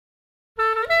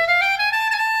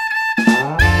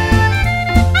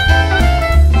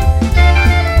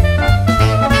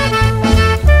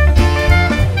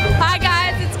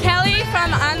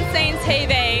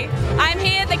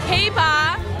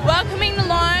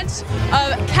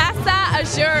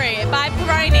Azzurri by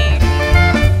Peroni.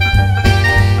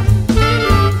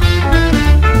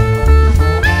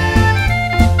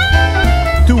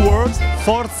 Two words,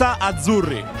 Forza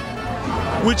Azzurri,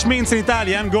 which means in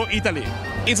Italian, go Italy.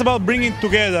 It's about bringing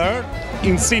together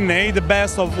in Sydney the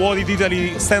best of what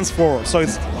Italy stands for. So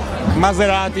it's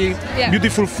Maserati,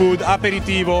 beautiful food,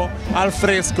 Aperitivo, al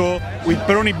fresco, with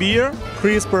Peroni beer,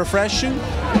 crisp, refreshing.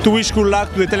 To wish good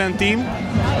luck to the Italian team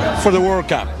for the World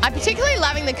Cup. I'm particularly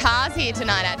loving the cars here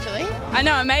tonight, actually. I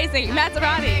know, amazing.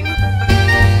 Maserati.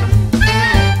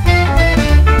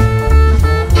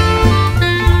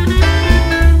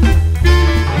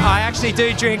 I actually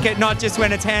do drink it, not just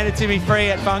when it's handed to me free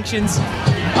at functions.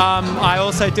 I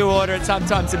also do order it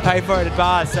sometimes and pay for it at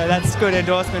bars, so that's good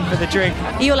endorsement for the drink.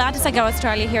 Are you allowed to say go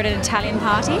Australia here at an Italian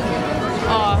party?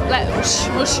 Oh,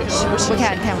 We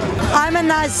can we? I'm a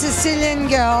nice Sicilian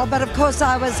girl, but of course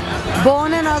I was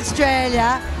born in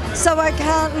Australia, so I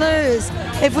can't lose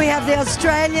if we have the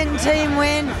Australian team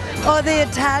win or the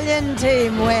Italian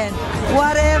team win,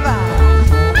 whatever.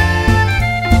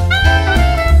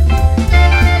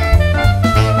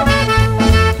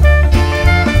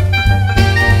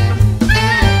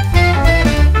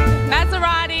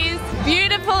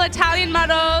 Italian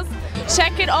models.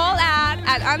 Check it all out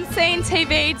at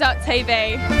unseentv.tv.